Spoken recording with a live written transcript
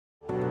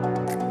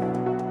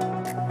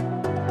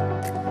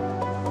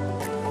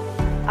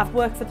I've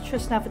worked for the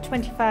Trust now for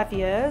 25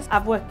 years.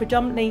 I've worked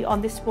predominantly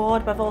on this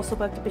ward, but I've also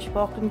worked at Bishop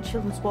Auckland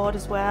Children's Ward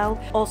as well.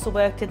 Also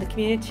worked in the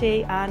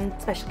community and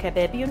special care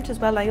baby unit as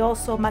well. I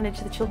also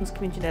manage the Children's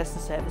Community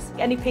Nursing Service.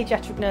 Any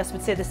paediatric nurse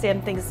would say the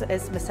same things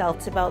as myself.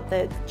 It's about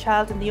the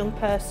child and the young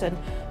person,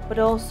 but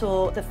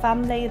also the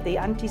family, the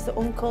aunties, the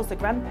uncles, the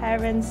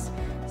grandparents.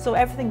 So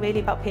everything really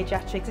about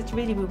paediatrics. It's a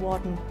really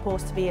rewarding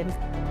post to be in.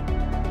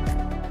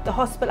 The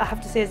hospital, I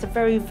have to say, is a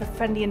very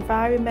friendly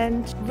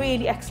environment,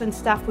 really excellent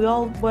staff. We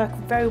all work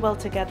very well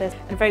together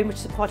and very much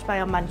supported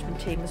by our management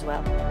team as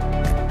well.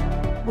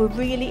 We're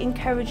really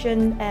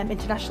encouraging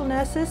international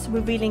nurses. We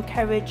really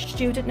encourage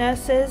student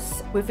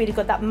nurses. We've really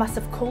got that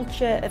massive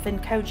culture of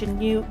encouraging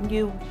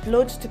new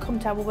blood to come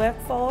to our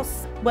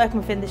workforce. Working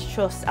within this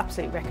trust,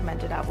 absolutely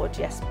recommended, I would,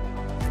 yes.